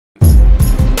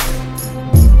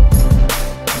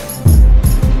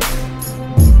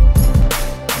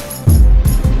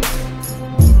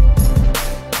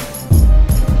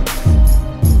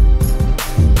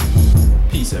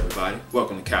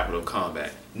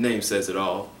name says it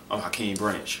all. I'm Hakeem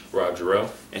Branch. Rob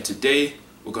Jarrell. And today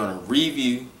we're going to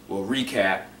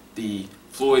recap the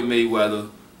Floyd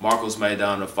Mayweather-Marcos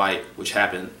Maidana fight, which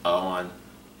happened on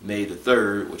May the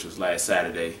 3rd, which was last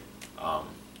Saturday.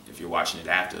 If you're watching it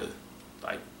after,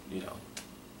 like,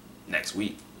 next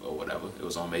week or whatever, it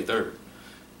was on May 3rd.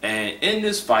 And in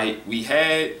this fight, we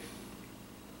had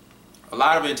a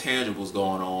lot of intangibles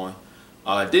going on.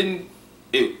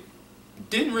 It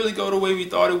didn't really go the way we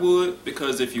thought it would,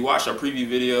 because if you watch our preview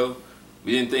video,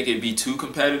 we didn't think it'd be too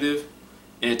competitive,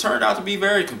 and it turned out to be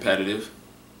very competitive.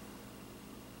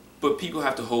 But people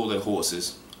have to hold their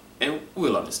horses, and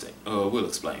we'll understand. We'll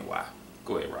explain why.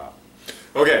 Go ahead, Rob.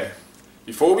 Okay,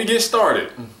 before we get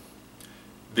started,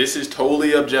 this is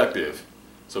totally objective.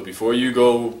 So before you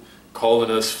go calling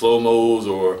us Flo-Mos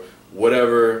or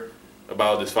whatever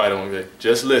about this fight,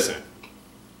 just listen.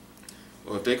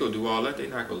 Well, if they go do all that, they're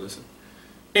not gonna listen.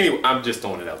 Anyway, I'm just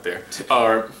throwing it out there.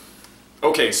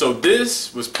 Okay, so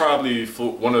this was probably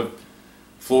one of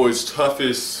Floyd's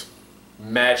toughest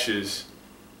matches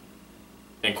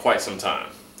in quite some time.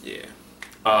 Yeah.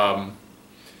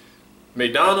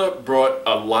 Maidana brought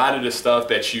a lot of the stuff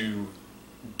that you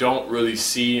don't really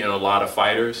see in a lot of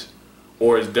fighters,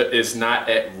 or it's not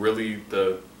at really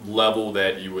the level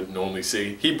that you would normally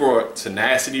see. He brought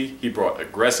tenacity, he brought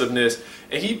aggressiveness,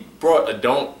 and he brought a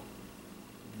don't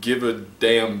give a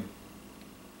damn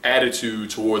attitude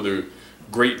toward the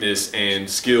greatness and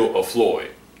skill of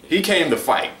Floyd. He came to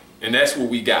fight, and that's what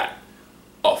we got,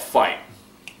 a fight.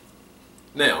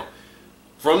 Now,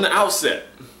 from the outset,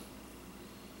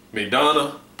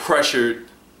 Maidana pressured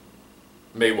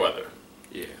Mayweather.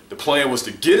 Yeah. The plan was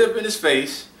to get up in his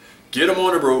face, get him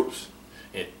on the ropes,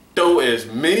 and throw as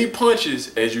many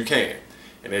punches as you can.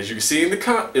 And as you can see in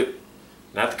the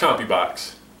not the compy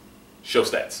box, show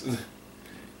stats.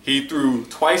 He threw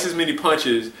twice as many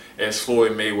punches as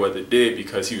Floyd Mayweather did,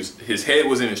 because his head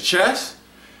was in his chest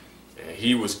and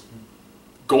he was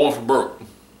going for broke.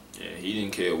 Yeah, he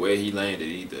didn't care where he landed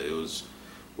either. It was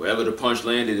wherever the punch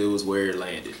landed, it was where it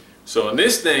landed. So in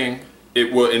this thing,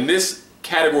 in this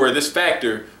category, this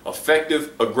factor,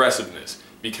 effective aggressiveness,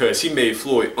 because he made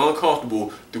Floyd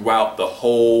uncomfortable throughout the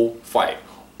whole fight,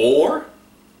 or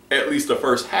at least the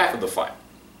first half of the fight.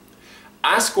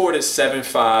 I scored it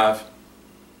 7-5.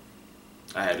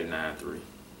 I had a 9-3.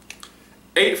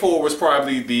 8-4 was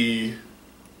probably the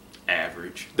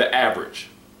average.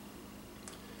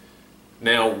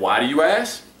 Now, why do you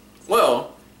ask?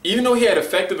 Well, even though he had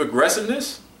effective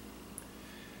aggressiveness,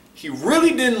 he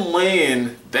really didn't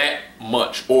land that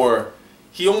much, or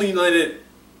he only landed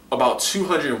about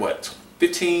 200, what,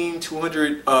 15,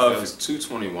 200? It was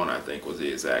 221, I think, was the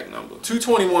exact number.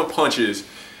 221 punches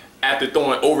after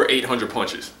throwing over 800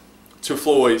 punches to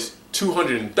Floyd's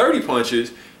 230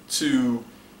 punches, to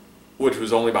which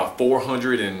was only about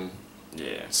 400 and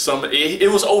some.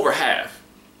 It was over half.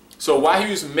 So while he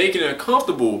was making it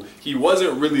uncomfortable, he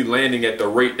wasn't really landing at the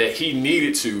rate that he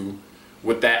needed to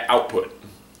with that output.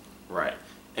 Right.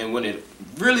 And when it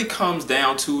really comes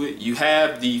down to it, you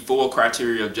have the 4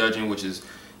 criteria of judging, which is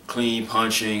clean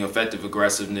punching, effective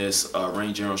aggressiveness,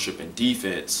 ring generalship, and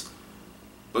defense.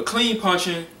 But clean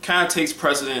punching kind of takes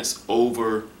precedence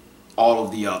over all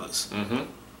of the others. Mm-hmm.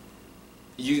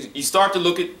 You start to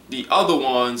look at the other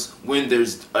ones when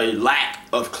there's a lack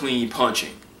of clean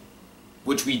punching,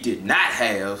 which we did not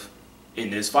have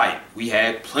in this fight. We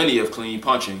had plenty of clean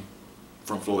punching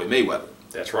from Floyd Mayweather.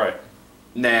 That's right.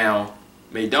 Now,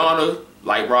 Maidana,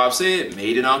 like Rob said,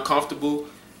 made it uncomfortable,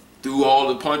 threw all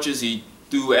the punches. He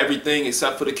threw everything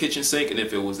except for the kitchen sink, and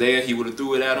if it was there, he would have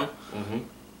threw it at him. Mm-hmm.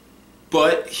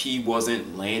 But he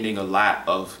wasn't landing a lot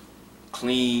of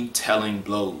clean, telling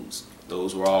blows.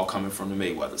 Those were all coming from the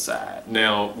Mayweather side.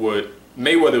 Now, what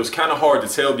Mayweather was kind of hard to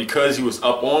tell because he was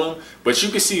up on him, but you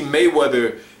can see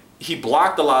Mayweather, he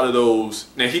blocked a lot of those.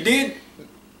 Now, he did,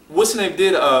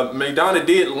 Maidana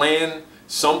did land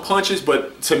some punches,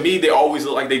 but to me, they always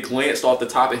look like they glanced off the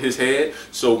top of his head,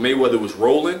 so Mayweather was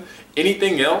rolling.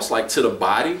 Anything else, like to the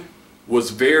body,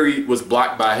 was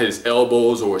blocked by his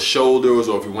elbows or shoulders,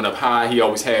 or if he went up high, he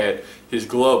always had his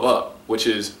glove up, which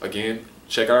is, again,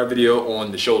 check our video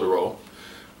on the shoulder roll.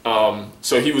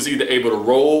 So he was either able to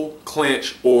roll,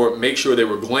 clinch, or make sure they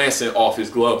were glancing off his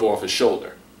glove or off his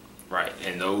shoulder. Right,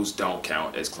 and those don't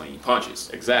count as clean punches.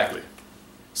 Exactly.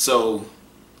 So,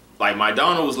 like,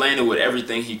 Maidana was landing with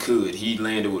everything he could. He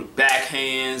landed with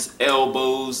backhands,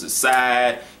 elbows, the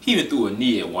side. He even threw a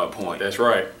knee at one point. That's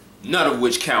right. None of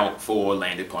which count for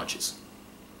landed punches.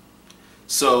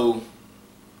 So,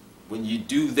 when you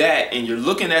do that and you're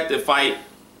looking at the fight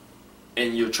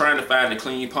and you're trying to find the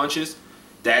clean punches,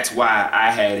 that's why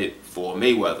I had it for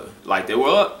Mayweather. Like there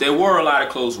were a lot of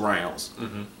close rounds,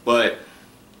 but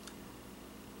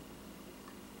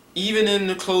even in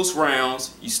the close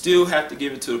rounds, you still have to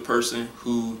give it to the person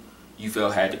who you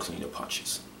felt had the cleaner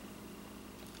punches.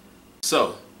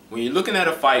 So when you're looking at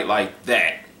a fight like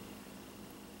that,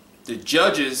 the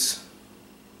judges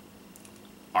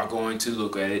are going to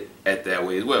look at it that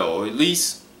way as well, or at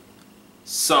least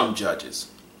some judges.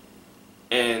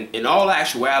 And in all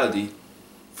actuality,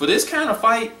 for this kind of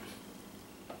fight,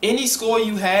 any score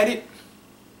you had it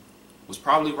was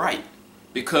probably right,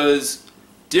 because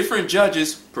different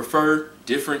judges prefer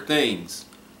different things.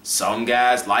 Some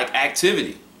guys like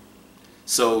activity.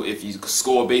 So if you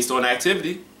score based on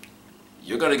activity,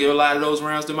 you're going to give a lot of those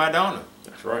rounds to Maidana.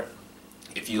 That's right.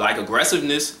 If you like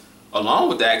aggressiveness along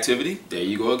with the activity, there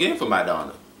you go again for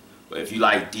Maidana. But if you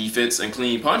like defense and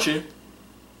clean punching,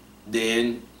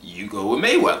 then you go with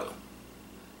Mayweather.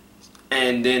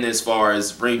 And then as far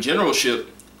as ring generalship,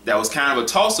 that was kind of a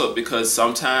toss-up, because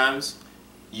sometimes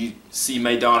you see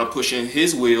Maidana pushing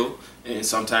his will and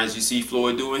sometimes you see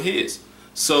Floyd doing his.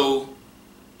 So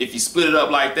if you split it up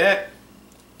like that,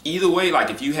 either way, like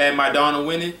if you had Maidana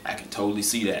winning, I can totally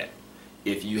see that.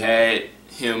 If you had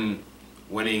him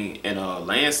winning in a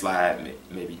landslide,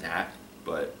 maybe not,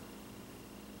 but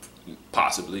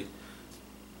possibly.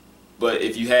 But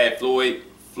if you had Floyd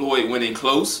winning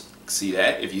close, see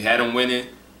that. If you had him winning,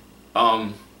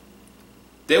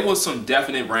 there was some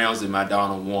definite rounds that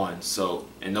Maidana won. So,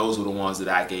 and those were the ones that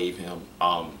I gave him.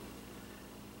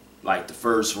 Like the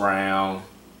first round,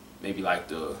 maybe like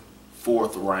the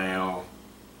 4th round,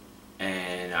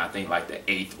 and I think like the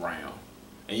 8th round.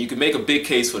 And you can make a big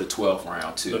case for the 12th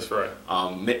round too. That's right.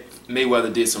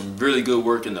 Mayweather did some really good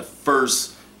work in the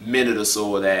first minute or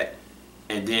so of that,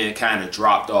 and then kind of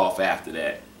dropped off after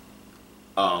that.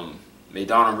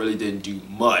 Maidana really didn't do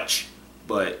much,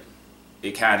 but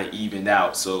it kind of evened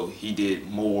out, so he did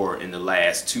more in the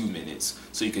last 2 minutes,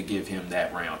 so you could give him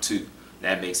that round too.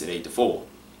 That makes it 8-4.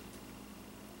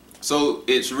 So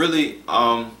it's really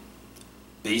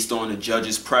based on the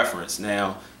judge's preference.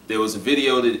 Now, there was a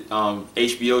video that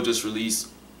HBO just released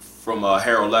from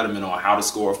Harold Letterman on how to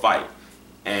score a fight,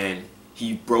 and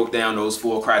he broke down those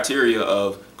 4 criteria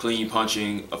of clean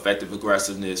punching, effective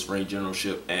aggressiveness, ring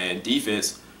generalship, and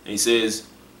defense. And he says,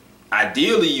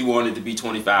 ideally you want it to be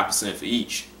 25% for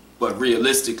each, but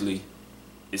realistically,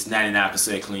 it's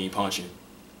 99% clean punching,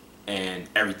 and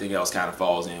everything else kind of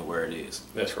falls in where it is.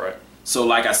 That's right. So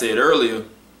like I said earlier,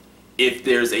 if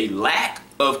there's a lack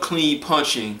of clean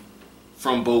punching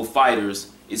from both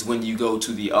fighters, is when you go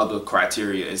to the other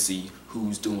criteria and see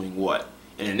who's doing what.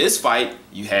 And in this fight,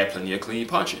 you had plenty of clean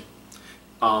punching.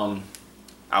 I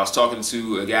was talking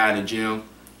to a guy in the gym,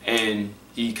 and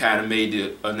he kind of made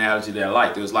the analogy that I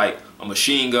liked. It was like a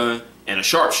machine gun and a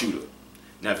sharpshooter.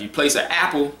 Now, if you place an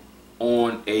apple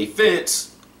on a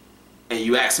fence and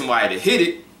you ask somebody to hit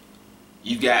it,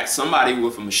 you got somebody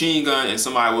with a machine gun and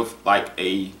somebody with like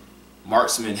a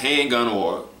marksman handgun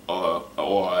or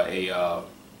a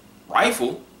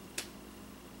rifle.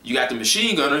 You got the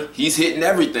machine gunner, he's hitting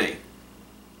everything.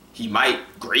 He might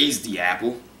graze the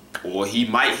apple or he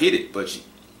might hit it, but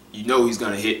you know he's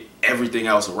going to hit everything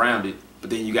else around it. But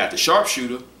then you got the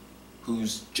sharpshooter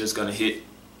who's just going to hit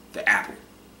the apple.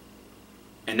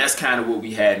 And that's kind of what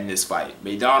we had in this fight.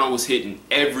 Maidana was hitting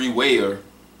everywhere,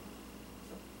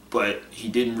 but he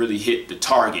didn't really hit the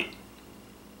target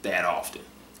that often.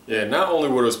 Yeah, not only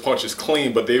were those punches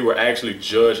clean, but they were actually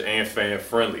judge and fan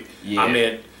friendly. Yeah. I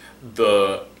mean,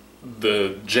 the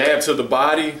jab to the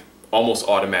body, almost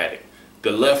automatic.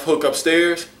 The left hook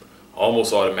upstairs,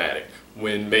 almost automatic.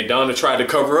 When Maidana tried to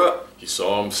cover up, you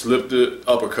saw him slip the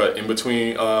uppercut in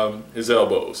between his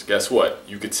elbows. Guess what?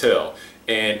 You could tell.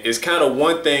 And it's kind of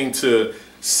one thing to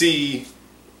see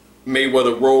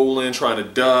Mayweather rolling, trying to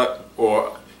duck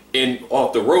or in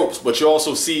off the ropes, but you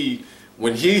also see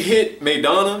when he hit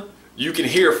Maidana, you can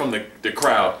hear from the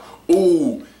crowd,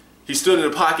 ooh, he stood in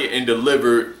the pocket and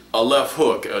delivered a left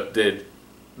hook, the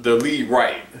lead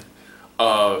right,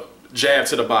 jab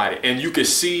to the body. And you could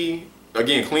see,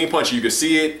 again, clean punch, you could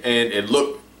see it, and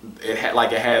it had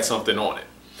like it had something on it.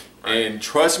 Right. And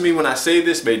trust me when I say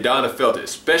this, Maidana felt it,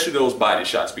 especially those body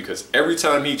shots, because every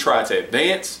time he tried to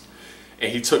advance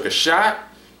and he took a shot,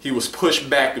 he was pushed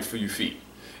back a few feet.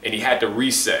 And he had to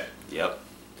reset. Yep.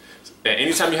 And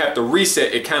anytime you have to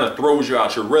reset, it kind of throws you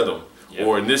out your rhythm. Yep.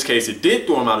 Or in this case, it did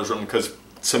throw him out of his rhythm, because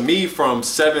to me, from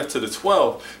 7th to the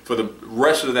 12th, for the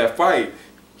rest of that fight,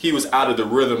 he was out of the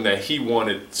rhythm that he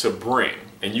wanted to bring.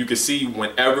 And you could see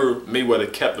whenever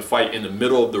Mayweather kept the fight in the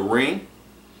middle of the ring,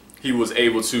 he was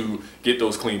able to get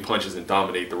those clean punches and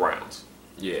dominate the rounds.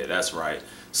 Yeah, that's right.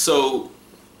 So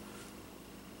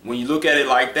when you look at it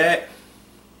like that,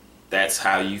 that's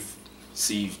how you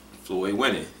see Floyd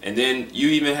winning. And then you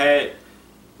even had,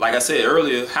 like I said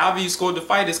earlier, however you scored the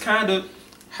fight is kind of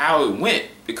how it went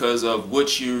because of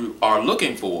what you are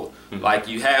looking for. Like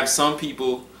you have some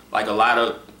people, like a lot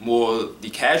of more the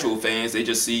casual fans, they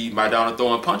just see Maidana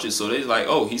throwing punches, so they're like,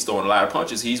 oh, he's throwing a lot of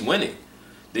punches, he's winning.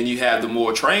 Then you have the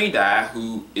more trained eye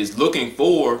who is looking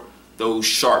for those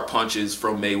sharp punches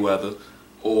from Mayweather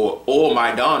or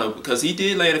Maidana, because he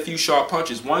did land a few sharp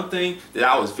punches. One thing that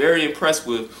I was very impressed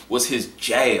with was his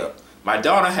jab.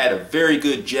 Maidana had a very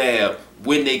good jab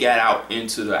when they got out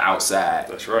into the outside.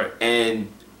 That's right.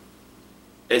 And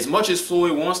as much as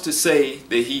Floyd wants to say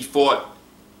that he fought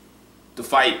the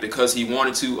fight because he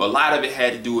wanted to, a lot of it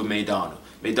had to do with Maidana.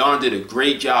 Maidana did a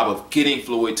great job of getting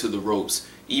Floyd to the ropes,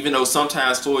 even though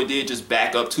sometimes Floyd did just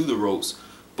back up to the ropes.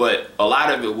 But a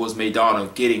lot of it was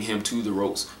Maidana getting him to the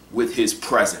ropes with his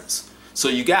presence. So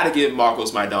you got to give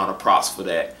Marcos Maidana props for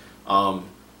that.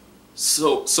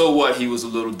 So what? He was a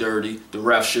little dirty. The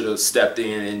ref should have stepped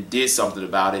in and did something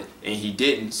about it, and he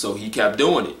didn't, so he kept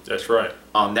doing it. That's right.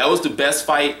 That was the best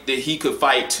fight that he could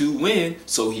fight to win,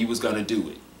 so he was going to do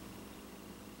it.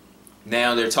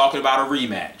 Now they're talking about a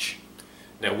rematch.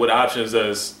 Now, what options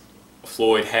does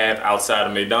Floyd have outside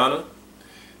of Maidana?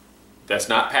 That's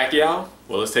not Pacquiao?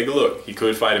 Well, let's take a look. He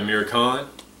could fight Amir Khan,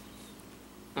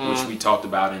 which we talked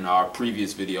about in our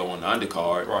previous video on the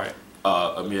undercard. Right.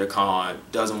 Amir Khan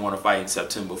doesn't want to fight in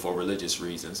September for religious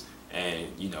reasons, and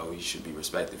you know he should be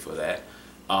respected for that.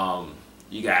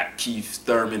 You got Keith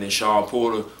Thurman and Sean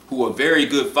Porter, who are very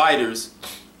good fighters,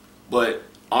 but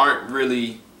aren't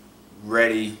really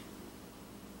ready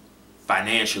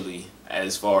financially,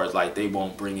 as far as like they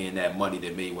won't bring in that money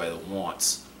that Mayweather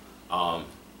wants.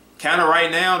 Kind of right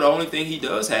now, the only thing he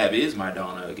does have is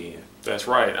Maidana again. That's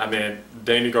right. I mean,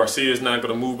 Danny Garcia is not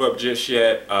going to move up just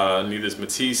yet. Neither is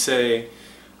Matisse.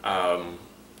 A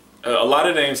lot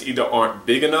of names either aren't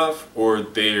big enough, or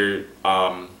they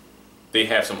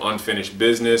have some unfinished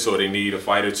business, or they need a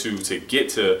fight or two to get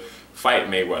to fight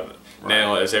Mayweather. Right.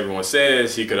 Now, as everyone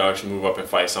says, he could actually move up and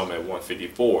fight someone at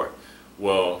 154.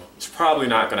 Well, it's probably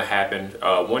not going to happen.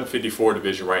 154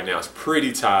 division right now is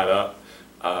pretty tied up.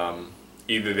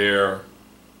 Either they're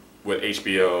with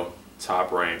HBO,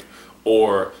 Top Rank,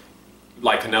 or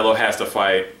like Canelo has to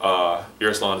fight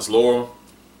Yaroslav Zlorel.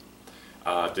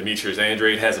 Demetrius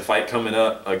Andrade has a fight coming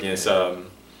up against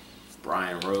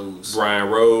Brian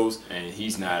Rose. And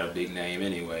he's not a big name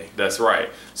anyway. That's right.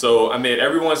 So I mean,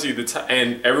 everyone's either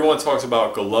and everyone talks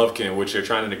about Golovkin, which they're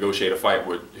trying to negotiate a fight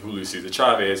with Julio Cesar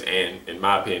Chavez, and in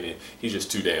my opinion, he's just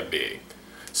too damn big.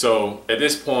 So at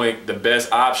this point, the best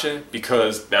option,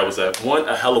 because that was a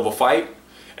hell of a fight,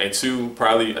 and two,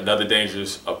 probably another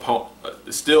dangerous opponent,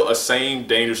 still a same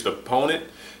dangerous opponent.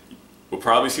 We'll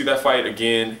probably see that fight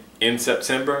again in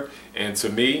September, and to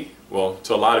me, well,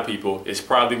 to a lot of people, it's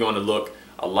probably going to look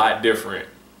a lot different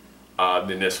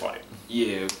than this fight.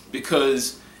 Yeah,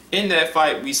 because in that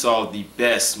fight, we saw the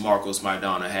best Marcos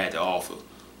Maidana had to offer,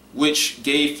 which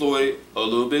gave Floyd a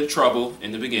little bit of trouble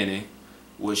in the beginning,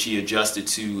 which he adjusted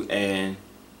to and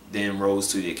then rose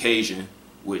to the occasion,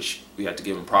 which we have to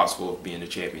give him props for being the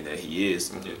champion that he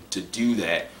is, to do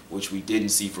that, which we didn't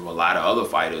see from a lot of other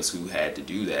fighters who had to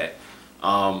do that.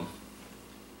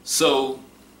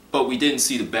 But we didn't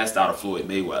see the best out of Floyd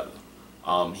Mayweather.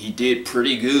 He did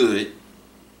pretty good,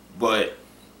 but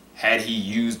had he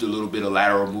used a little bit of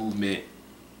lateral movement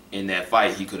in that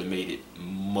fight, he could have made it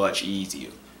much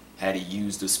easier. Had he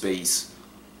used the space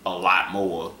a lot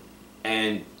more.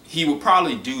 And he will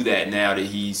probably do that now that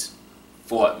he's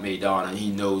fought Maidana and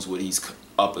he knows what he's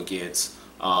up against.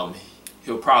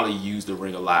 He'll probably use the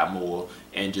ring a lot more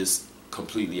and just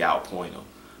completely outpoint him.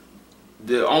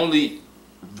 The only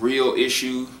real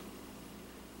issue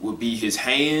would be his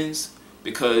hands,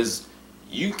 because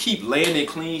you keep landing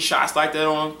clean shots like that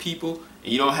on people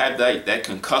and you don't have that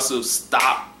concussive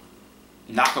stop,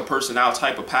 knock a person out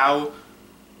type of power.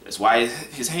 That's why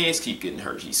his hands keep getting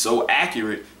hurt. He's so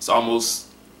accurate, it's almost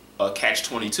a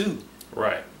catch-22.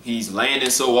 Right. He's landing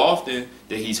so often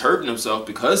that he's hurting himself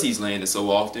because he's landing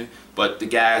so often, but the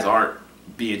guys aren't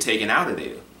being taken out of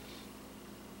there.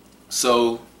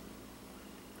 So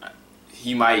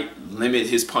he might limit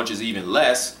his punches even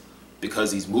less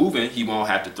because he's moving. He won't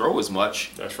have to throw as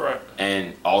much. That's right.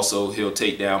 And also he'll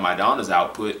take down Maidana's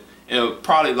output. And it'll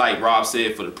probably, like Rob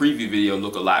said for the preview video,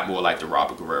 look a lot more like the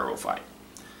Robert Guerrero fight,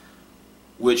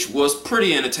 which was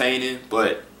pretty entertaining,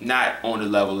 but not on the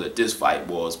level that this fight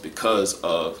was because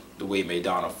of the way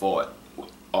Maidana fought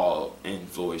all in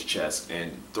Floyd's chest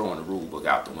and throwing the rule book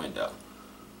out the window.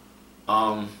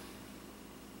 You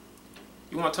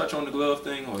want to touch on the glove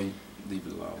thing, or you leave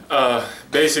it alone.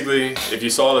 Basically, if you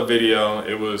saw the video,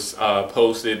 it was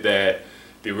posted that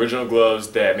the original gloves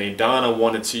that Maidana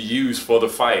wanted to use for the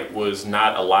fight was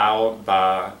not allowed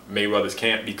by Mayweather's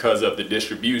camp because of the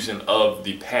distribution of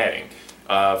the padding.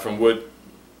 From what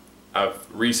I've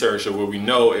researched or what we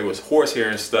know, it was horsehair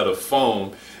instead of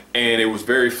foam, and it was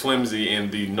very flimsy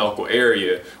in the knuckle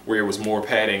area where it was more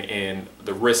padding in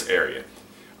the wrist area.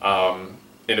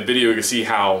 In the video you can see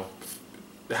how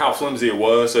flimsy it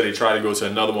was, so they tried to go to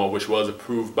another one which was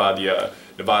approved by the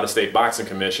Nevada State Boxing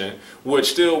Commission, which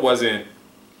still wasn't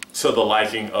to the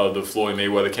liking of the Floyd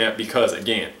Mayweather camp because,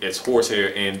 again, it's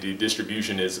horsehair and the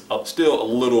distribution is still a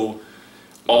little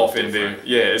off in there.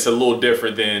 Yeah, it's a little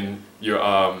different than your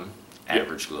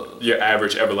average gloves. Your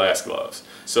average Everlast gloves.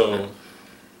 So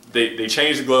they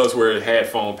changed the gloves where it had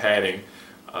foam padding.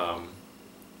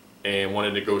 And one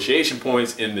of the negotiation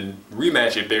points in the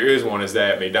rematch, if there is one, is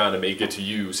that Maidana may get to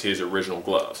use his original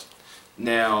gloves.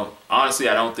 Now, honestly,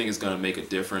 I don't think it's going to make a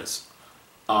difference.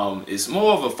 It's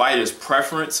more of a fighter's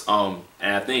preference, and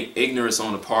I think ignorance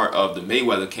on the part of the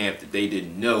Mayweather camp that they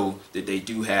didn't know that they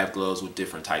do have gloves with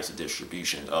different types of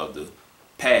distribution of the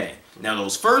padding. Now,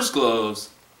 those first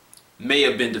gloves may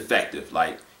have been defective.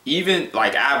 Even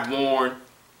I've worn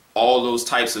all those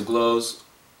types of gloves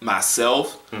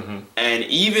myself, and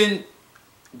even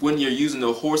when you're using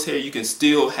the horsehair, you can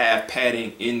still have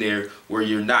padding in there where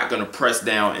you're not going to press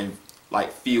down and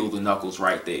feel the knuckles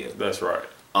right there. That's right.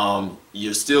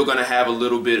 You're still going to have a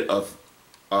little bit of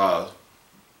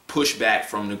pushback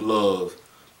from the glove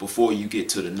before you get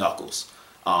to the knuckles.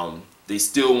 They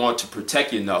still want to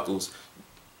protect your knuckles.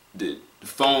 The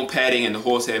foam padding and the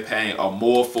horsehair padding are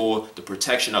more for the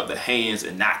protection of the hands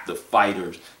and not the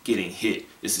fighters getting hit.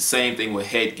 It's the same thing with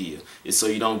headgear. It's so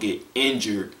you don't get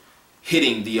injured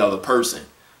hitting the other person.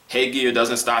 Headgear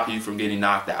doesn't stop you from getting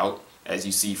knocked out, as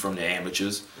you see from the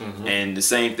amateurs. And the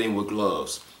same thing with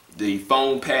gloves. The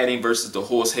foam padding versus the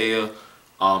horsehair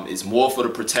is more for the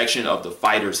protection of the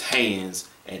fighter's hands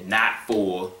and not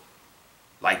for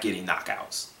getting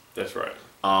knockouts. That's right.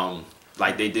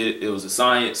 They did, it was a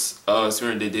science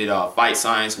experiment. They did fight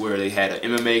science where they had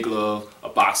an MMA glove, a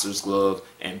boxer's glove,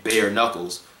 and bare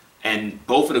knuckles. And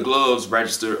both of the gloves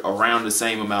registered around the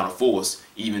same amount of force,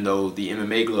 even though the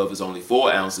MMA glove is only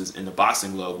 4 ounces and the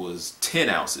boxing glove was 10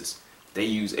 ounces. They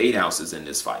used 8 ounces in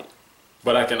this fight.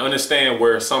 But I can understand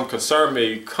where some concern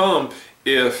may come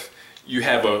if you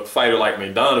have a fighter like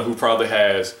Maidana who probably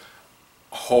has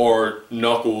hard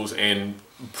knuckles and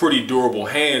pretty durable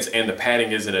hands and the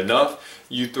padding isn't enough.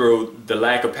 You throw the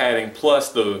lack of padding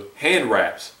plus the hand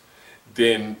wraps,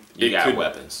 then you got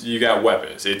weapons. You got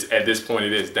weapons. At this point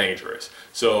it is dangerous.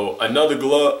 So another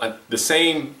glove, the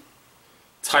same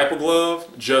type of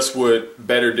glove, just with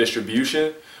better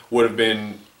distribution, would have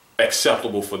been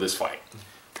acceptable for this fight.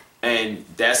 And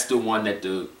that's the one that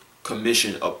the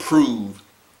commission approved.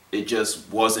 It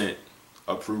just wasn't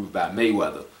approved by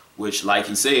Mayweather, which, like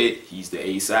he said, he's the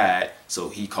A side, so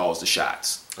he calls the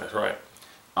shots. That's right.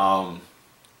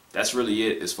 That's really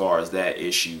it as far as that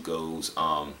issue goes.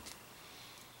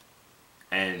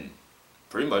 And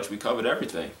pretty much we covered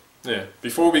everything. Yeah.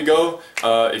 Before we go,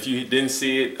 if you didn't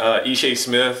see it, Ishe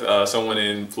Smith, someone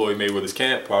in Floyd Mayweather's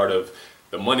camp, part of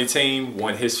the money team,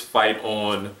 won his fight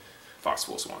on Fox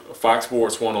Sports 1. Fox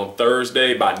Sports 1 on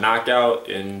Thursday by knockout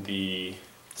in the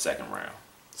second round.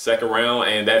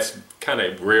 And that's kind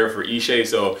of rare for Ishe,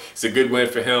 so it's a good win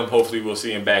for him. Hopefully we'll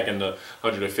see him back in the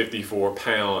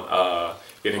 154-pound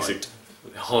getting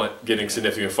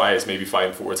significant fights, maybe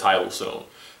fighting for a title soon.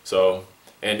 So,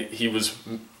 and he was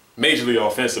majorly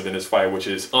offensive in this fight, which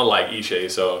is unlike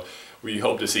Ishe, so we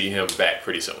hope to see him back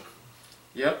pretty soon.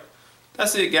 Yep.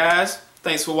 That's it, guys.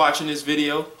 Thanks for watching this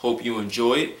video. Hope you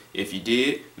enjoyed. If you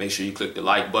did, make sure you click the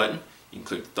like button. You can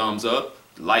click the thumbs up,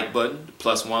 the like button, the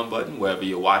 +1 button, wherever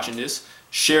you're watching this.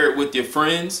 Share it with your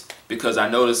friends because I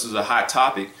know this is a hot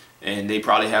topic and they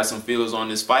probably have some feelings on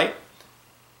this fight.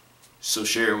 So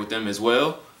share it with them as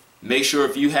well. Make sure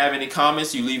if you have any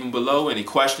comments, you leave them below. Any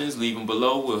questions, leave them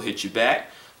below. We'll hit you back.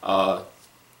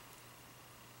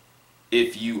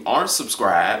 If you aren't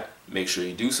subscribed, make sure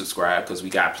you do subscribe because we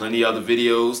got plenty of other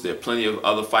videos. There are plenty of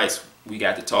other fights we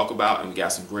got to talk about, and we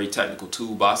got some great technical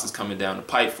toolboxes coming down the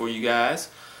pipe for you guys.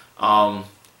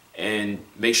 And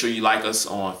make sure you like us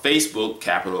on Facebook,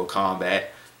 Capital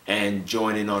Combat, and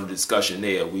join in on the discussion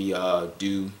there. We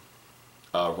do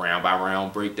round by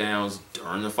round breakdowns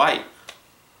during the fight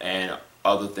and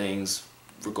other things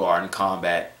regarding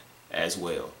combat as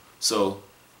well. So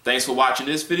thanks for watching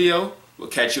this video. We'll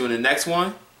catch you in the next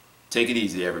one. Take it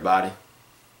easy, everybody.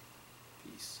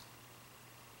 Peace.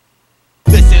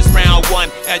 This is round won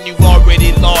and you've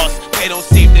already lost. They don't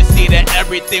seem to see that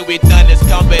everything we've done is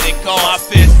coming and cost. My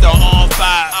fists are on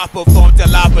fire, I perform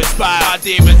till I perspire. My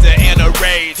demons are in a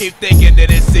rage, keep thinking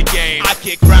that it's a game. I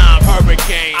kick rhyme,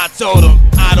 hurricane. I told them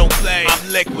I don't play,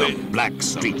 I'm liquid. Black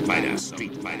Street Fighter.